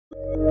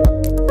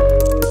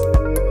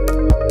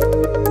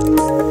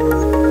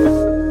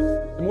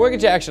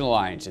Mortgage Action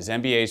Alliance is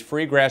MBA's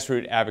free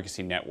grassroots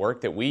advocacy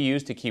network that we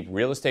use to keep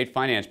real estate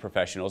finance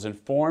professionals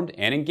informed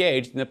and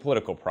engaged in the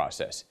political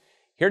process.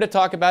 Here to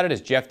talk about it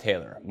is Jeff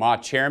Taylor, MAA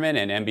chairman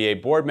and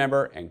MBA board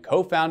member and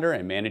co-founder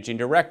and managing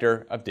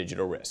director of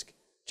Digital Risk.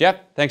 Jeff,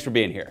 thanks for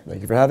being here. Thank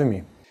you for having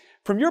me.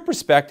 From your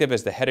perspective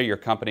as the head of your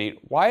company,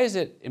 why is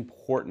it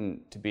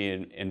important to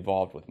be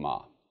involved with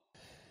MAA?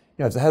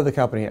 As the head of the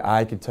company,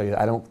 I can tell you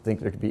that I don't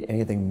think there could be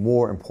anything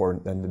more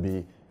important than to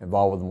be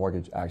involved with the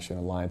Mortgage Action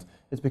Alliance.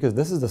 It's because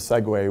this is the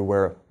segue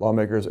where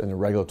lawmakers in the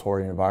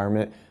regulatory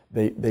environment,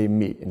 they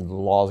meet and the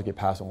laws get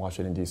passed in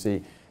Washington,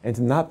 D.C. And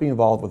to not be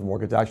involved with the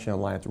Mortgage Action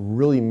Alliance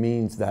really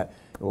means that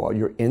while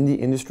you're in the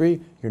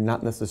industry, you're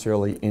not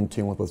necessarily in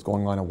tune with what's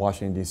going on in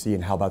Washington, D.C.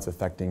 and how that's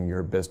affecting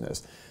your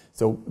business.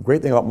 So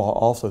great thing about MAA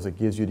also is it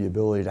gives you the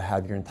ability to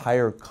have your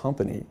entire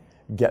company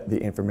get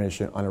the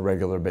information on a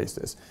regular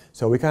basis.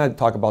 So we kind of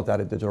talk about that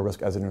at Digital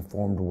Risk as an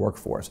informed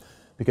workforce,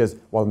 because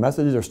while the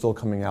messages are still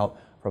coming out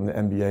from the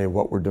MBA,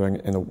 what we're doing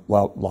in the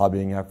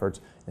lobbying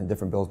efforts and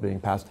different bills being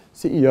passed,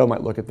 CEO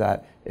might look at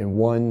that in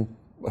one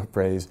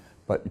phrase,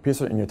 but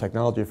people in your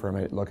technology firm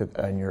may look at,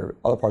 and your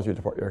other parts of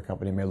your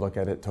company may look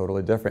at it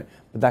totally different.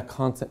 But that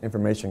constant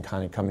information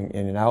kind of coming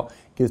in and out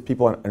gives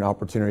people an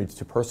opportunity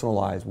to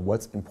personalize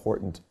what's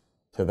important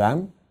to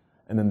them,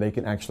 and then they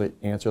can actually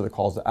answer the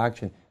calls to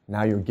action.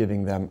 Now you're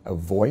giving them a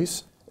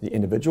voice, the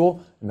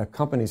individual, and the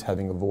company's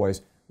having a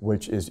voice,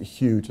 which is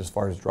huge as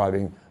far as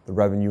driving the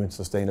revenue and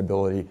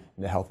sustainability and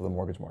the health of the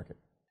mortgage market.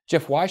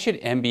 Jeff, why should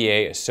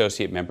MBA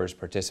associate members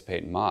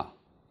participate in MAA?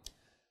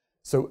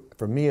 So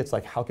for me, it's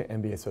like, how can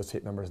MBA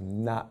associate members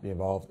not be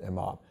involved in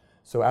MAA?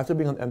 So after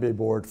being on the MBA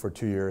board for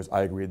 2 years,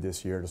 I agreed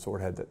this year to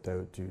sort of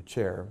to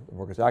chair the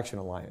Mortgage Action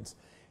Alliance.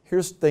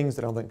 Here's things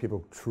that I don't think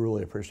people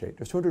truly appreciate.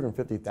 There's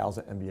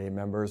 250,000 MBA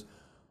members.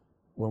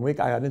 When I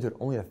got into it,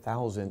 only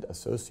 1,000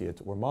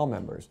 associates were MAA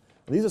members.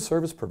 These are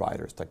service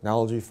providers,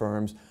 technology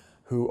firms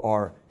who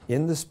are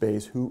in the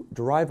space, who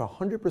derive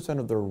 100%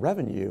 of their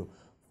revenue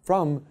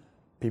from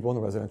people in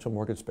the residential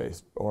mortgage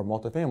space or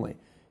multifamily.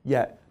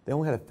 Yet, they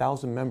only had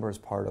 1,000 members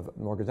part of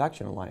Mortgage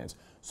Action Alliance.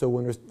 So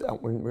when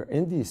we're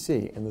in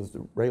DC and there's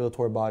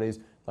regulatory bodies,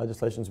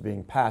 legislations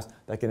being passed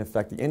that can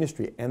affect the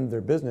industry and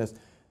their business,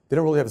 they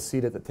don't really have a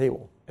seat at the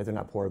table if they're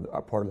not part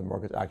of the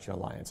Mortgage Action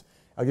Alliance.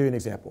 I'll give you an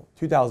example.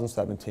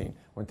 2017,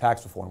 when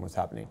tax reform was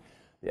happening,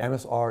 the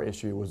MSR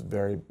issue was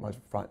very much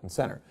front and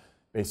center.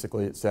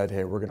 Basically, it said,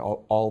 hey, we're going to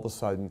all of a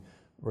sudden,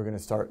 we're going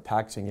to start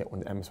taxing it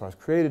when the MSR is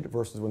created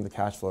versus when the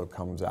cash flow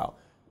comes out.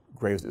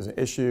 Graves is an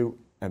issue.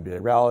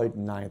 MBA rallied.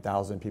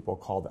 9,000 people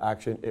called to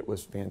action. It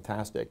was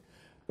fantastic.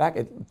 Back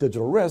at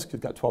Digital Risk,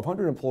 who's got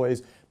 1,200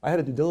 employees, I had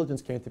a due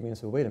diligence came to me and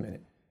said, wait a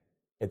minute.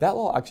 If that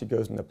law actually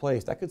goes into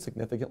place, that could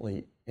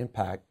significantly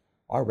impact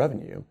our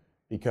revenue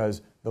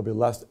because there'll be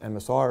less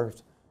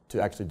MSRs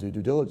to actually do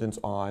due diligence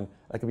on.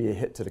 That could be a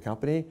hit to the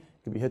company.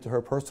 It could be a hit to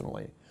her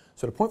personally.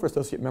 So the point for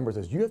associate members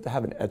is you have to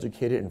have an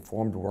educated,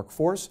 informed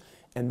workforce,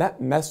 and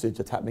that message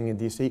that's happening in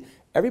DC,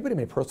 everybody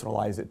may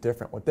personalize it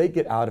different. What they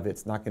get out of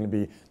it's not going to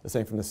be the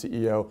same from the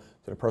CEO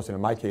to the person, in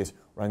my case,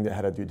 running the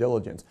head of due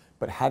diligence.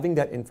 But having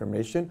that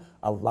information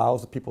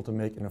allows people to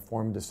make an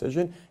informed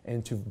decision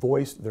and to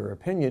voice their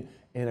opinion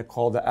in a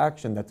call to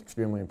action that's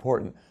extremely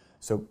important.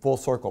 So full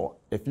circle,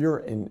 if you're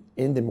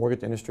in the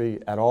mortgage industry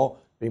at all,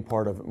 being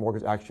part of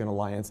Mortgage Action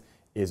Alliance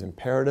is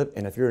imperative,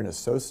 and if you're an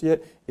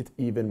associate, it's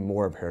even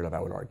more imperative, I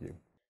would argue.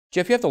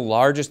 Jeff, you have the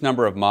largest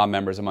number of MAA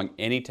members among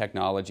any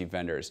technology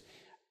vendors.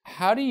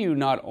 How do you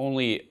not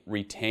only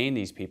retain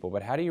these people,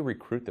 but how do you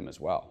recruit them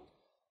as well?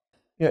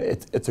 Yeah,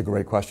 it's a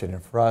great question,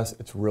 and for us,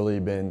 it's really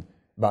been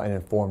about an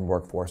informed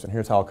workforce, and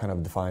here's how I'll kind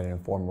of define an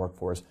informed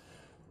workforce.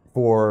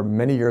 For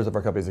many years of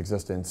our company's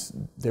existence,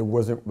 there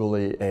wasn't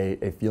really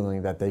a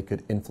feeling that they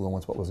could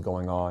influence what was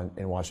going on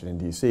in Washington,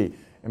 D.C.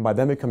 And by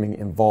them becoming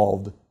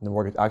involved in the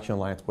Mortgage Action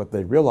Alliance, what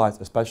they realized,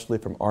 especially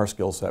from our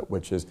skill set,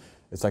 which is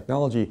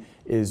technology,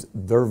 is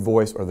their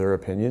voice or their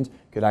opinions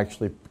could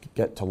actually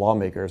get to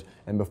lawmakers,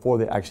 and before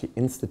they actually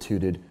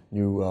instituted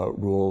new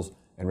rules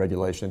and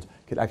regulations,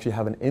 could actually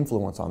have an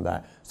influence on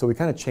that. So we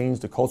kind of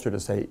changed the culture to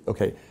say,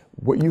 okay,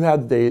 what you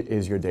have today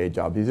is your day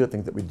job. These are the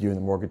things that we do in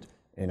the mortgage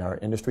in our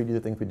industry, these are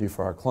the things we do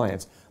for our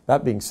clients.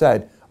 That being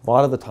said, a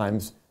lot of the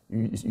times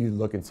you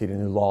look and see the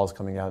new laws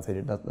coming out and say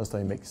it doesn't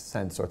necessarily make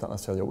sense, or it's not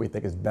necessarily what we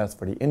think is best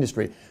for the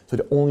industry. So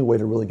the only way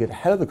to really get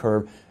ahead of the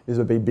curve is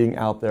by being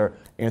out there,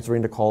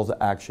 answering the calls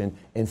to action,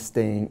 and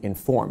staying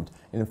informed.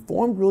 And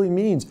informed really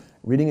means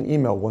reading an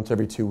email once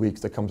every 2 weeks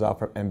that comes out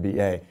from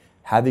MBA,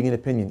 having an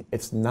opinion.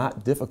 It's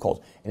not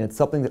difficult, and it's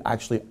something that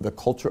actually the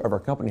culture of our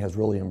company has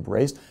really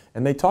embraced,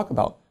 and they talk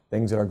about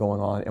things that are going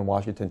on in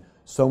Washington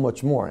so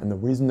much more. And the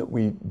reason that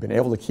we've been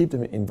able to keep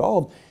them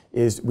involved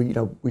is we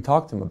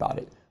talk to them about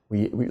it.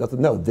 We let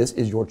them know this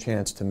is your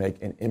chance to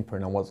make an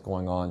imprint on what's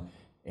going on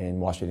in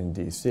Washington,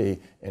 D.C.,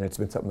 and it's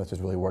been something that's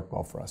just really worked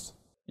well for us.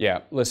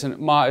 Yeah, listen,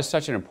 MAA is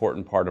such an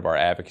important part of our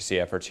advocacy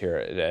efforts here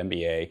at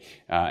MBA,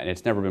 and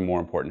it's never been more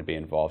important to be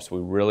involved. So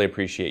we really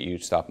appreciate you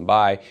stopping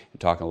by and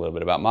talking a little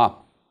bit about MAA.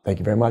 Thank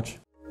you very much.